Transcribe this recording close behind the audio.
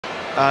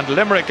And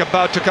Limerick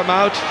about to come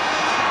out.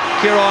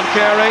 Ciarán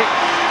Carey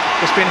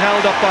has been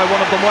held up by one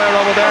of them. Wire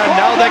over there.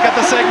 Now they get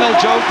the signal.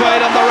 Joe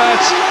Quaid and the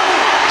rest.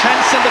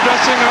 Tense in the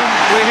dressing room,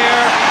 we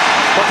hear.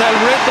 But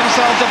they'll rid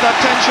themselves of that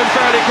tension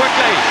fairly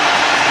quickly.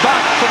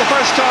 Back for the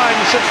first time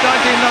since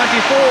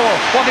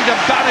 1994, wanting to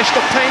banish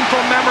the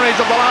painful memories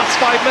of the last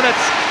 5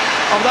 minutes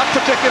of that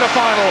particular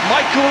final.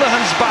 Mike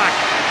Houlihan's back.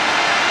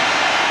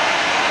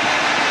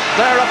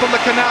 They're up on the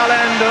canal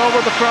end and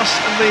over the cross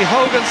in the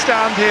Hogan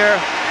stand here.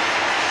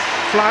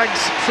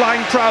 Flags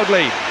flying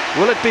proudly.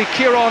 Will it be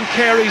Ciarán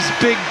Carey's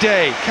big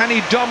day? Can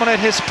he dominate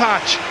his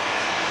patch?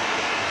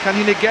 Can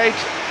he negate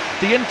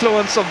the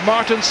influence of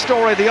Martin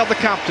Storey, the other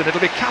captain? It'll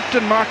be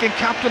captain marking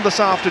captain this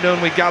afternoon,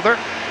 we gather.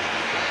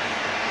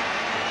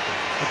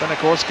 But then, of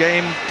course,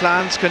 game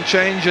plans can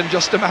change in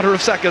just a matter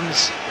of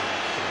seconds.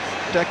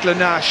 Declan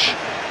Nash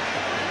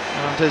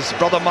and his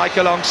brother Mike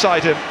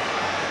alongside him.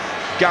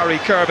 Gary,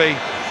 Kirby,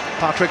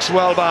 Patrick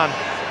Swellban.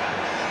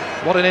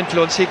 What an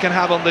influence he can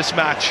have on this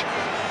match.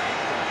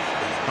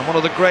 And one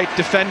of the great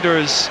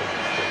defenders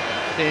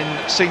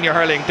in senior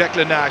hurling,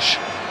 Declan Nash.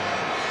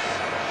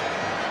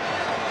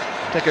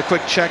 Take a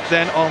quick check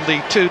then on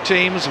the two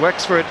teams.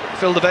 Wexford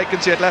filled the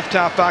vacancy at left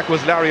half back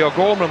with Larry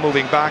O'Gorman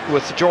moving back,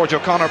 with George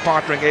O'Connor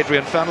partnering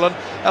Adrian Fenlon.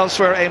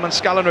 Elsewhere, Eamon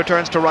Scallan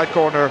returns to right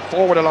corner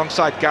forward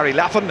alongside Gary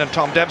Laffan and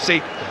Tom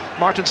Dempsey.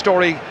 Martin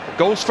Storey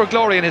goes for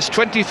glory in his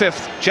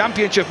 25th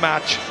championship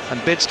match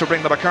and bids to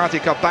bring the McCarthy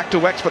Cup back to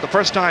Wexford for the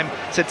first time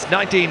since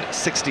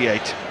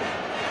 1968.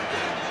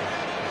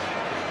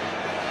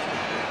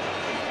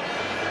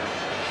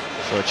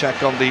 So a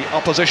check on the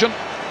opposition.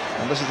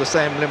 And this is the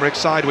same Limerick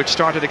side which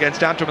started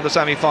against Antrim in the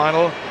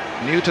semi-final.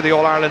 New to the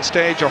All-Ireland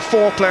stage are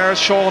four players: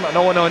 Seán and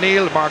Owen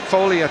O'Neill, Mark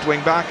Foley at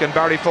wing-back and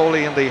Barry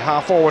Foley in the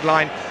half-forward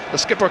line. The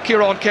skipper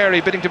Ciarán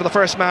Carey bidding to be the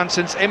first man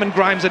since Eamon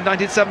Grimes in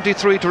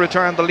 1973 to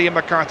return the Liam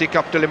McCarthy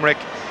Cup to Limerick.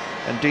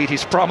 Indeed,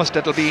 he's promised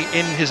it'll be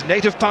in his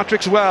native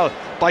Patrick's Well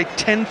by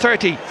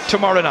 10:30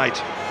 tomorrow night.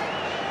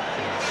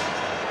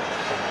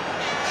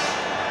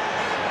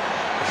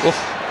 Oof.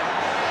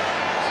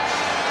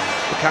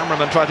 The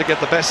cameraman tried to get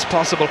the best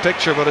possible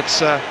picture, but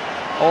it's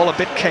all a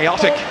bit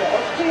chaotic.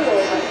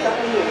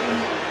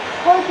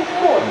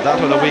 And that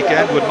on the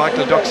weekend when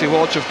Michael Duxie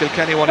Walsh of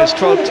Kilkenny won his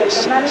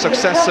 12th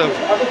successive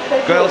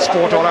Girls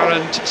Sport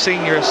All-Ireland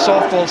Senior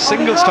Softball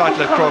Singles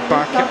title at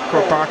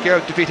Croke Park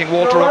here, defeating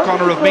Walter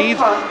O'Connor of Meath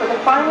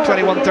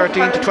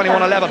 21-13 to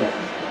 21-11.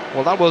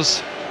 Well, that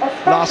was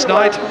last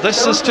night.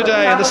 This is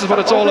today, and this is what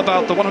it's all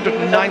about, the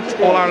 109th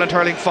All-Ireland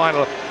Hurling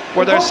Final,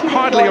 where there's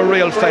hardly a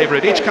real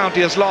favourite. Each county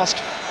has lost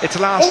its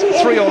last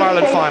three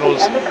All-Ireland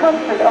finals.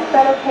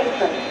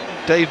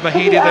 Dave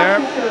Mahidi there,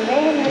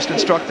 just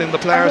instructing the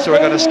players who are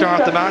going to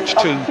start the match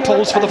to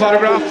pose for the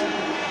photograph.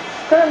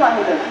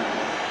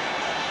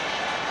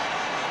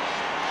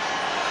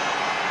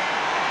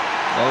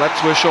 Well,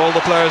 let's wish all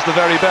the players the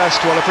very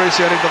best, while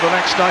appreciating that the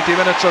next 90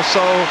 minutes or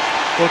so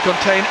will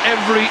contain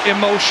every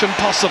emotion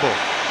possible.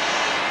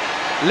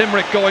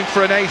 Limerick going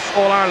for an 8th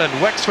All-Ireland,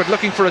 Wexford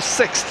looking for a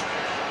 6th.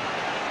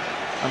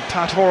 And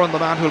Pat Horan, the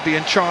man who'll be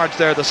in charge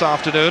there this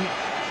afternoon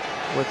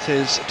with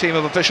his team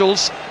of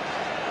officials.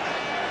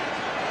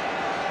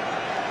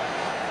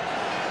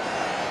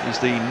 He's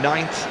the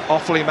 9th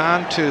Offaly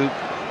man to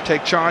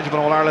take charge of an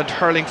All-Ireland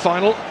hurling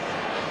final.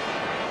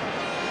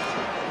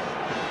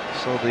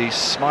 So the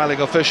smiling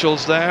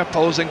officials there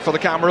posing for the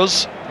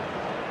cameras.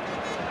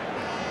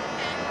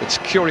 It's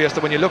curious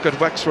that when you look at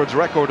Wexford's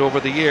record over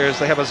the years,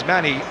 they have as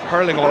many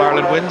hurling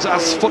All-Ireland wins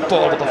as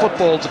football, but the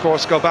footballs of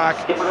course go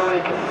back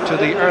to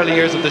the early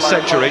years of this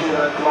century.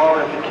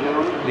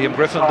 Liam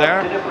Griffin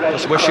there,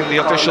 just wishing the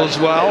officials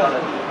well.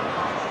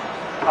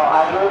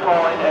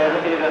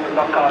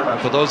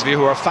 And for those of you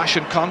who are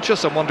fashion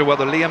conscious and wonder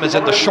whether Liam is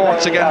in the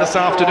shorts again this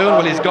afternoon,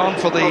 well, he's gone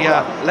for the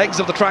legs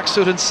of the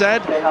tracksuit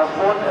instead.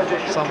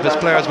 Some of his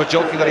players were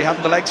joking that he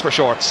hadn't the legs for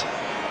shorts.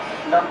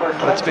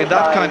 But it's been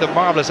that kind of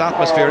marvellous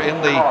atmosphere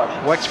in the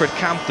Wexford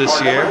camp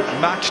this year,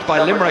 matched by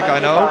Limerick, I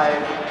know.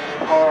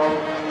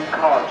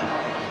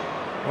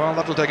 Well,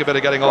 that'll take a bit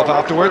of getting off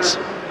afterwards.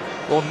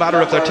 Won't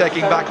matter if they're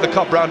taking back the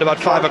cup round about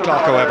 5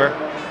 o'clock, however.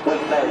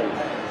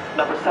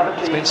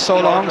 It's been so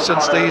long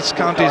since these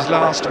counties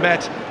last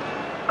met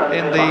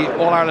in the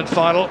All-Ireland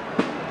final.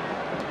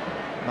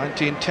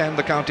 1910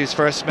 the counties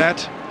first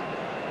met,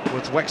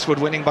 with Wexford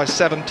winning by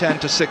 7-10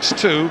 to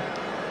 6-2.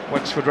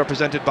 Wexford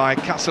represented by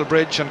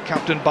Castlebridge and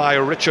captained by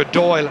Richard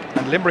Doyle,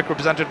 and Limerick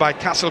represented by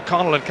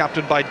Castleconnell and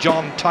captained by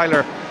John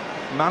Tyler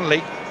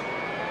Manley.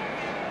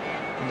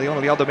 And the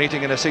only other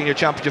meeting in a senior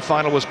championship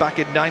final was back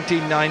in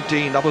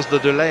 1919. That was the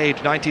delayed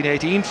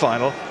 1918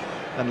 final,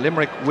 and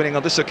Limerick winning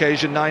on this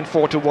occasion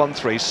 9-4 to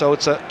 1-3. So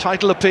it's a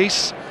title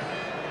apiece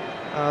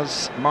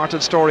as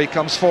Martin Storey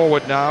comes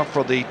forward now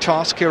for the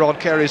toss. Ciarán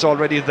Carey is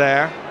already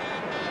there.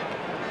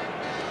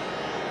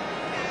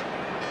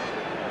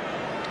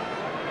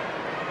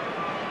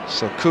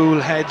 So cool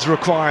heads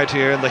required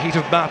here in the heat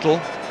of battle.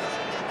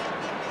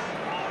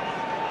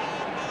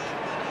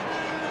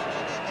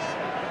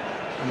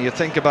 And you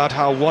think about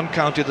how one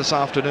county this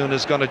afternoon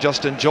is going to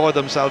just enjoy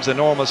themselves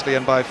enormously,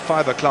 and by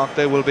 5 o'clock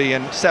they will be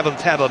in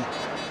 7th heaven,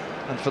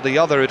 and for the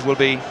other it will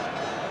be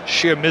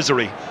sheer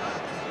misery.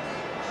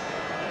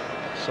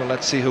 So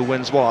let's see who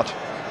wins what.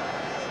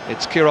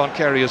 It's Ciarán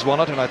Carey who's won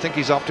it, and I think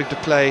he's opting to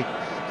play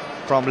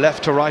from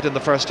left to right in the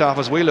first half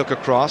as we look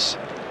across.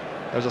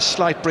 There's a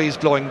slight breeze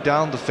blowing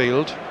down the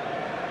field.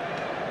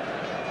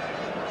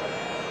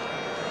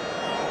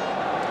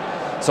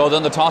 So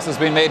then the toss has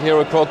been made here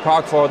at Croke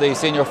Park for the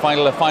senior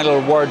final. A final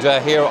word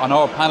here on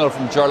our panel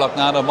from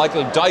Loughnane,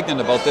 Michael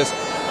Duignan, about this.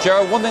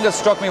 Ger, one thing that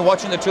struck me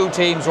watching the two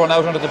teams run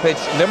out onto the pitch,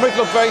 Limerick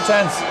looked very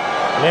tense.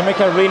 Limerick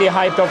are really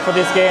hyped up for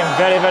this game,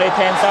 very, very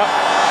tense.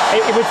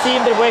 It would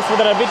seem that Wexford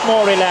are a bit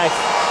more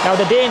relaxed. Now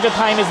the danger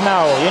time is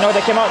now. You know,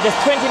 they came out, there's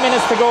 20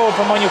 minutes to go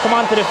from when you come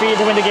onto the field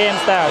to when the game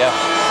starts. Yeah.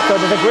 So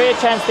there's a great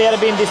chance they're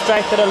being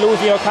distracted or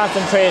losing your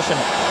concentration.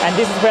 And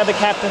this is where the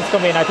captains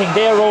come in. I think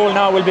their role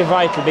now will be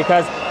vital,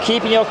 because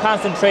keeping your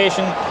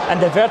concentration and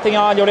diverting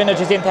all your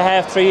energies into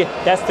half-3,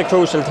 that's the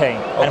crucial thing.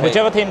 Okay. And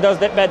whichever team does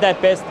that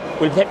best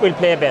will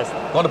play best.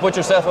 Going to put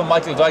yourself and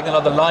Michael Duignan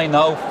on the line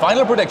now.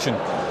 Final prediction.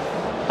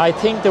 I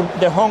think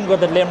the hunger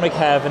that Limerick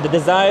have and the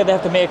desire they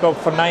have to make up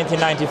for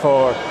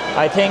 1994,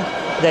 I think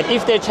that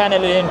if they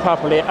channel it in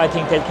properly, I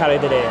think they'll carry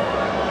the day.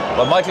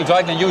 Well, Michael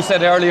Duignan, you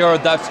said earlier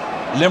that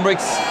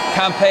Limerick's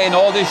campaign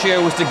all this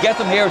year was to get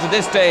them here to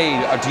this day.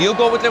 Do you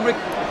go with Limerick?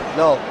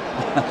 No.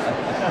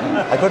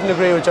 I couldn't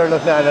agree with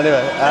Loughnane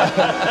anyway.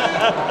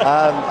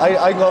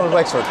 I go with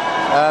Wexford.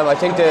 I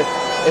think that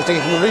if they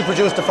can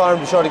reproduce the form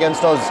they showed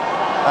against us,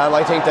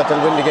 I think that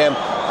they'll win the game.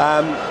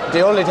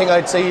 The only thing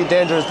I'd say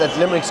danger is that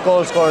Limerick's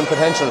goal scoring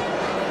potential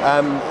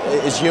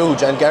is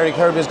huge, and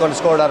Kirby is going to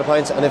score a lot of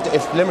points, and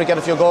if Limerick get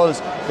a few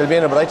goals they'll be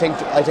in it, but I think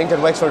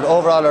that Wexford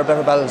overall are a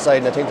better balanced side,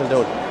 and I think they'll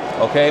do it.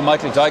 Okay,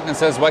 Michael Duignan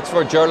says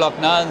Wexford,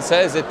 Loughnane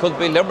says it could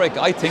be Limerick.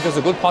 I think there's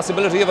a good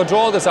possibility of a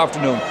draw this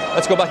afternoon.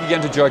 Let's go back again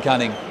to Ger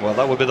Canning. Well,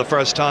 that will be the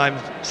first time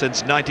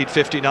since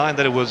 1959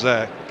 that it was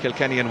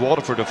Kilkenny and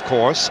Waterford, of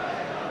course.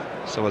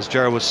 So as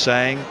Ger was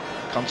saying,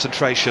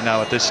 concentration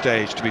now at this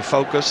stage to be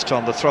focused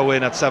on the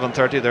throw-in at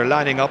 7:30. They're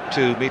lining up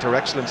to meet Her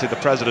Excellency the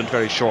President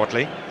very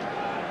shortly,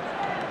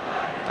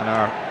 and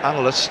our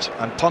analysts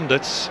and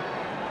pundits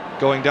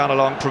going down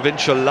along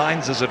provincial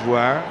lines, as it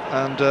were.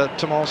 And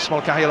Tomás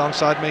Mulcahy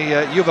alongside me.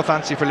 You have a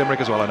fancy for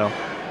Limerick as well, I know.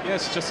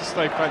 Yes, just a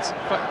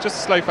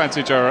slight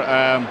fancy, Ger.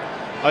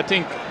 I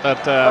think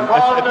that the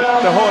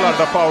whole lot of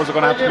the forwards are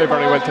going to have to play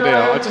very well today.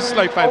 Just a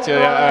slight fancy.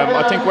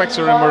 I think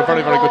Wexford are a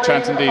very, very good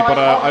chance indeed, but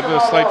I have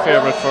a slight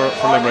favourite for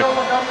Limerick.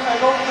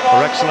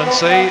 Her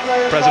Excellency,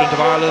 President of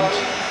Ireland,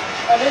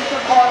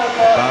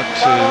 about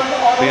to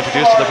be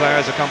introduced to the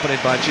players,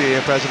 accompanied by GAA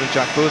President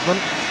Jack Boothman.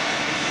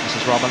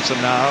 Mrs. Robinson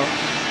now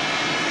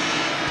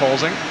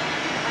pausing.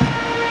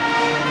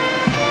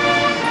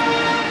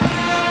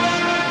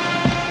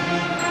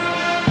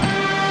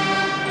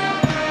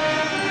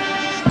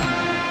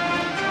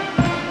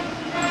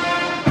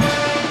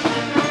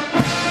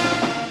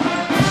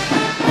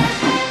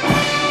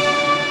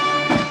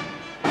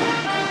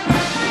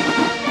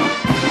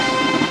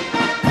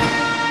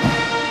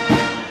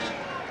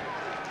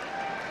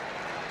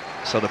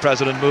 So the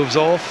President moves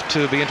off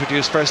to be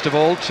introduced first of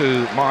all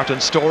to Martin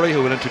Storey,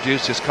 who will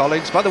introduce his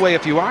colleagues. By the way,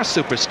 if you are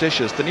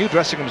superstitious, the new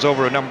dressing rooms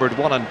over are numbered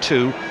 1 and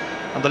 2,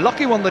 and the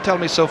lucky one they tell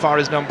me so far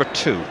is number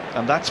 2,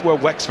 and that's where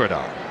Wexford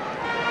are.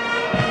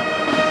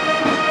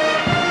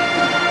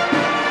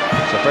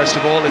 So first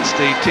of all, it's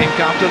the team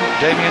captain,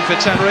 Damien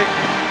Fitzhenry.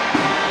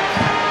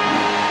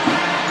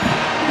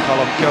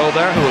 Colm Kehoe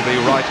there, who will be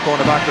right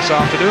cornerback this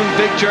afternoon.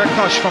 Big Ger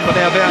Cush from the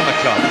Nairn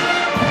club,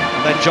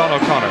 and then John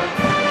O'Connor.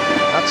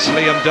 That's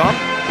Liam Dunne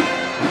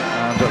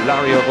and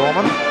Larry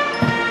O'Gorman,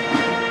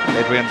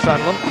 Adrian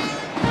Fenlon,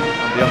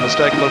 and the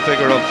unmistakable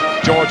figure of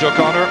George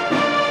O'Connor,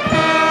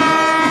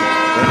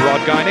 then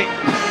Rod Guiney.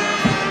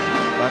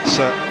 That's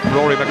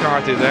Rory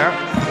McCarthy there,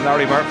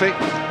 Larry Murphy,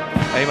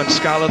 Eamon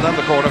Scallan then,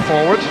 the corner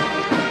forward,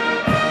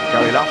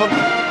 Gary Laffan,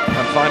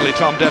 and finally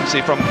Tom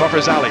Dempsey from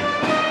Buffer's Alley.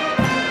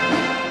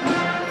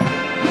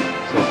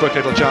 So a quick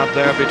little chat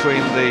there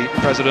between the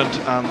President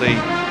and the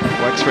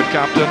Wexford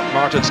captain,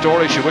 Martin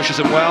Storey. She wishes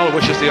him well,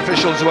 wishes the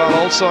officials well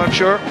also, I'm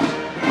sure.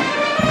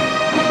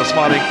 And the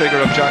smiling figure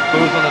of Jack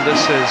Boothman, and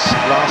this is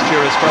last year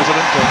as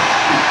President of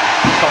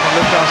Common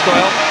Luke.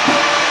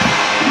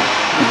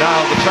 And now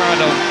the turn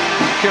of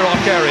Ciarán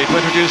Carey to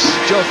introduce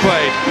Joe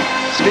Quaid,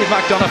 Steve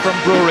McDonagh from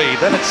Brewery,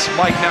 then it's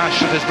Mike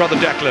Nash and his brother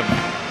Declan.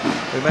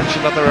 We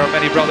mentioned that there are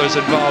many brothers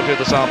involved here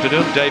this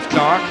afternoon. Dave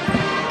Clarke,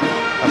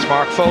 that's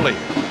Mark Foley.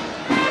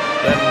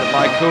 Then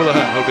Mike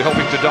Houlihan will be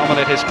hoping to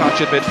dominate his patch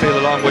at midfield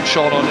along with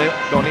Seán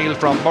O'Neill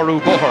from Murrow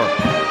Boher.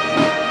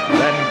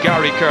 Then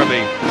Gary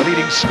Kirby, the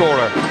leading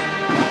scorer.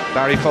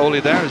 Barry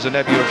Foley there is a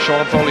nephew of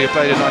Seán Foley, who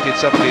played in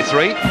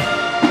 1973.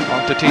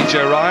 On to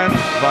TJ Ryan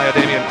via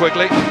Damien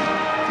Quigley.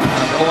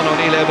 And Owen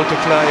O'Neill able to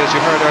play, as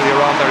you heard earlier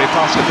on there. He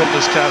passed the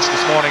fitness test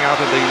this morning out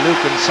of the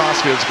Luke and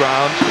Sarsfields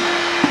ground.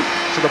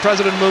 So the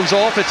President moves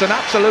off. It's an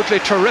absolutely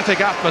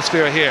terrific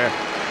atmosphere here.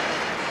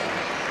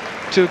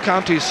 Two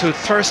counties who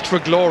thirst for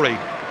glory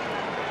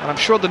And I'm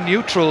sure the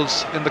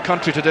neutrals in the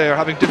country today are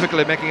having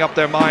difficulty making up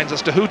their minds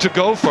as to who to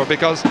go for,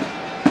 because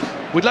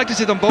we'd like to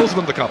see them both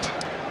win the cup.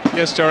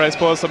 Yes, Ger, I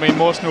suppose. I mean,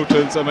 most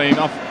neutrals, I mean,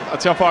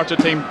 it's the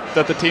unfortunate thing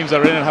that the teams that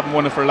are in it haven't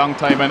won it for a long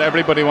time, and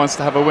everybody wants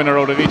to have a winner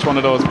out of each one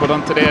of those. But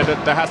on today,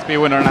 there has to be a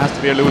winner and there has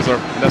to be a loser.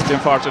 And that's the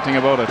unfortunate thing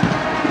about it.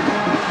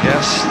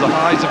 Yes, the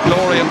highs of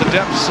glory and the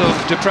depths of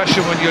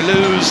depression when you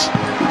lose.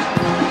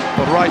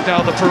 But right now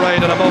the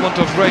parade and a moment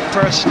of great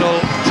personal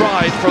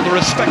pride for the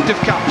respective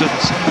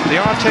captains. The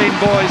Artane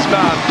boys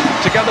band,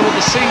 together with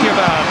the senior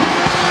band,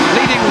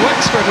 leading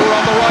Wexford, who are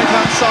on the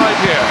right-hand side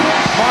here.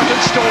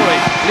 Martin Storey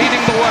leading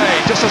the way,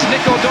 just as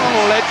Nick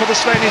O'Donnell led for the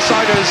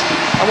Slaney-siders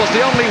and was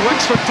the only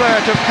Wexford player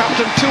to have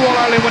captained 2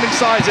 All-Ireland winning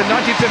sides in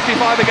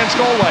 1955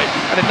 against Galway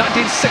and in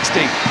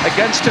 1960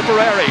 against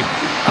Tipperary.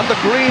 And the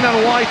green and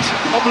white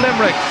of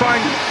Limerick,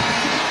 Frank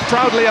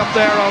proudly up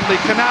there on the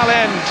canal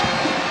end.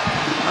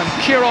 And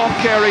Ciarán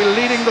Carey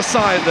leading the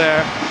side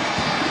there.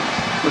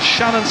 The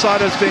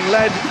Shannon-siders being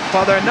led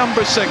by their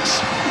number 6.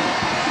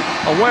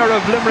 Aware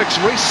of Limerick's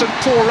recent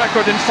poor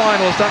record in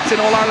finals, that's in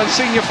All-Ireland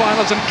senior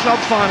finals and club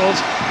finals,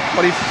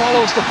 but he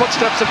follows the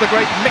footsteps of the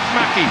great Mick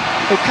Mackey,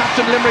 who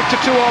captained Limerick to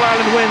 2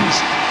 All-Ireland wins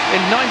in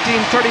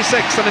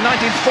 1936 and in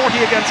 1940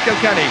 against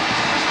Kilkenny.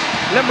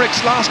 Limerick's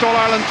last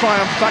All-Ireland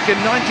triumph back in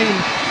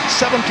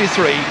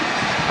 1973,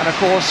 and of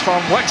course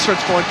from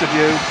Wexford's point of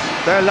view,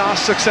 their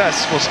last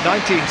success was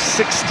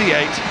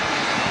 1968,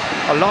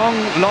 a long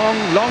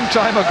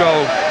time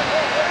ago.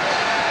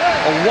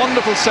 A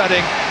wonderful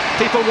setting.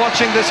 People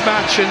watching this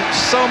match in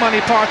so many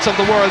parts of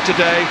the world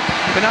today.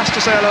 Been asked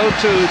to say hello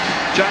to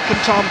Jack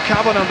and Tom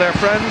Cavan and their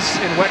friends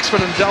in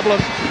Wexford and Dublin.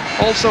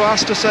 Also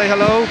asked to say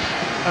hello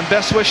and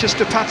best wishes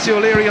to Patsy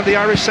O'Leary and the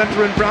Irish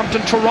Centre in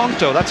Brampton,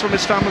 Toronto. That's from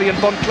his family in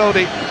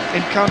Bunclody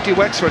in County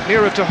Wexford,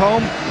 nearer to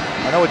home.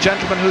 I know a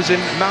gentleman who's in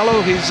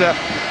Mallow, he's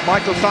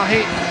Michael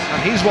Fahy, and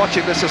he's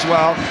watching this as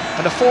well.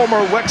 And a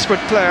former Wexford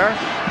player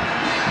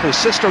whose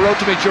sister wrote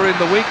to me during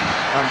the week,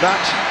 and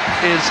that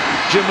is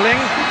Jim Ling,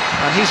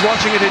 and he's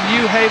watching it in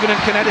New Haven in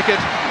Connecticut.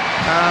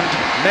 And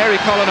Mary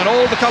Cullen and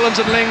all the Cullens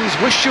and Lings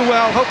wish you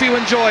well, hope you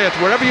enjoy it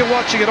wherever you're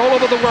watching it all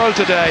over the world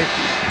today.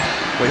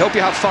 We hope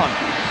you have fun.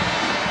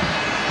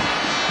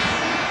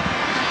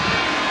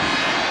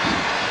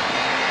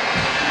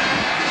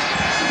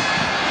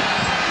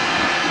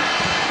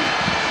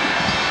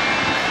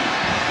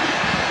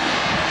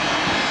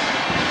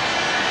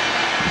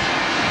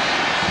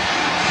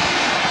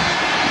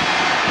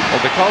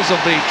 Because of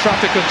the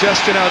traffic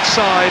congestion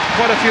outside,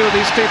 quite a few of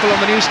these people on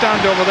the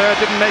newsstand over there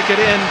didn't make it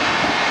in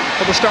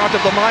for the start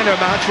of the minor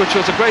match, which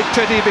was a great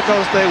pity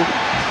because they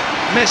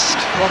missed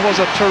what was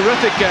a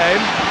terrific game.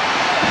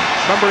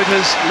 Remember, it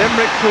is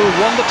Limerick who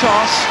won the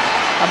toss,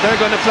 and they're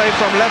going to play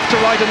from left to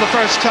right in the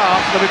first half.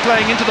 They'll be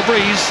playing into the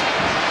breeze.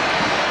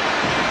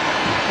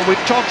 Well, we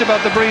talked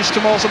about the breeze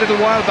to Moss a little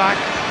while back.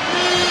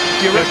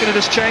 Do you reckon it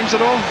has changed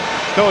at all?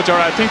 No, Ger,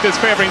 I think it's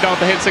favouring down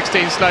to Hill 16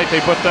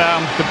 slightly, but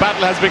the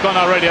battle has begun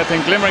already. I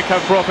think Limerick have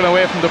broken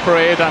away from the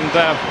parade, and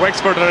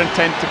Wexford are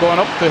intent to going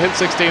up to Hill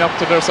 16, up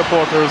to their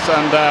supporters,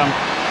 and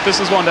this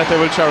is one that they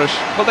will cherish.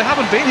 Well, they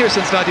haven't been here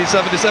since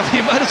 1977.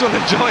 You might as well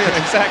enjoy it.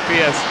 Exactly,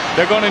 yes.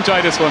 They're going to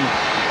enjoy this one.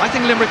 I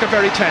think Limerick are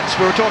very tense.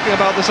 We were talking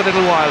about this a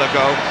little while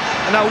ago.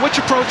 And now, which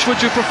approach would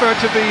you prefer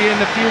to be in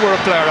if you were a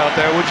player out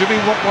there? Would you be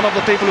one of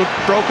the people who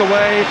broke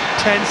away,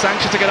 tense,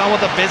 anxious to get on with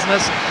the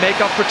business, make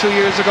up for 2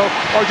 years ago,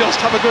 or just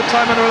have a good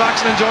time and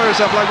relax and enjoy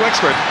yourself like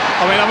Wexford?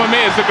 I mean, I'm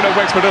amazed looking at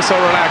Wexford, they're so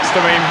relaxed.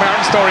 I mean,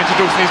 Martin Storey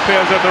introducing these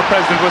players that their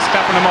president was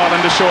clapping them all on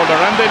the shoulder,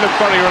 and they look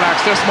very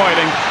relaxed, they're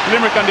smiling.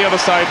 Limerick on the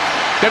other side,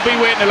 they've been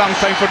waiting a long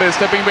time for this.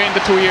 They've been waiting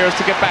the 2 years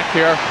to get back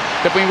here.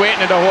 They've been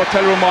waiting in the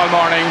hotel room all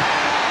morning.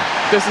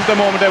 This is the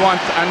moment they want,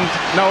 and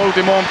now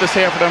the moment is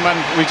here for them, and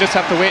we just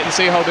have to wait and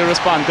see how they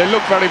respond. They look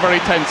very, very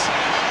tense.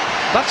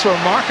 That's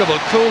remarkable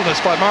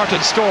coolness by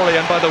Martin Storey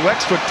and by the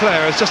Wexford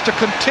players, just to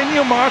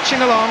continue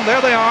marching along.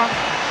 There they are,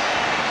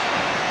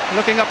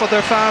 looking up at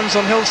their fans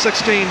on Hill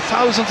 16,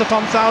 thousands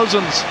upon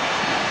thousands.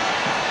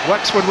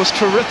 Wexford was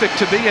terrific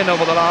to be in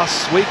over the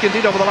last week,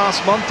 indeed over the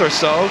last month or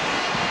so.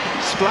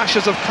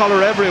 Splashes of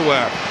colour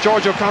everywhere.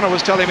 George O'Connor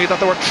was telling me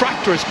that there were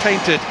tractors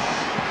painted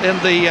in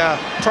the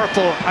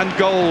purple and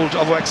gold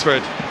of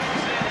Wexford.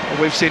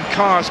 We've seen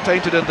cars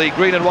painted in the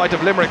green and white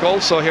of Limerick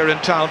also here in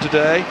town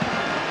today.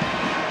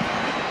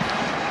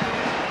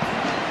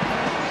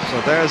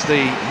 So there's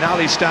the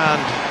Nally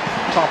stand,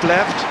 top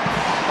left,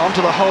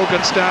 onto the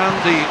Hogan stand,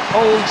 the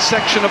old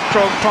section of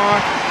Croke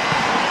Park,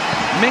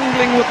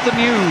 mingling with the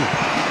new.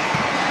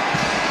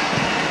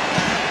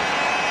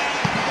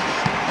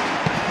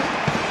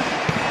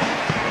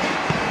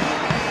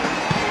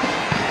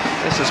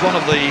 This is one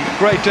of the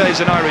great days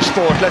in Irish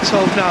sport. Let's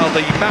hope now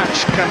the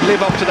match can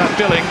live up to that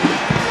billing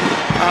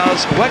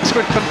as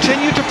Wexford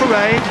continue to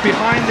parade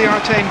behind the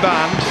Artane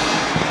band,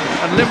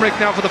 and Limerick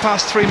now for the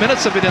past 3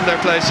 minutes have been in their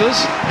places.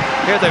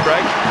 Here they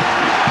break.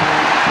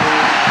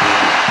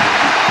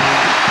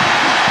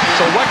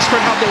 So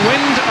Wexford have the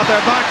wind at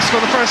their backs for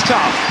the first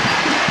half.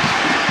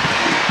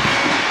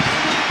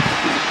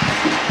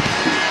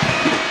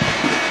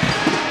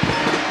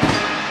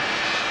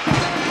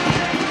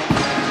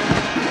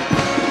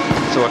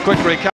 So a quick recap.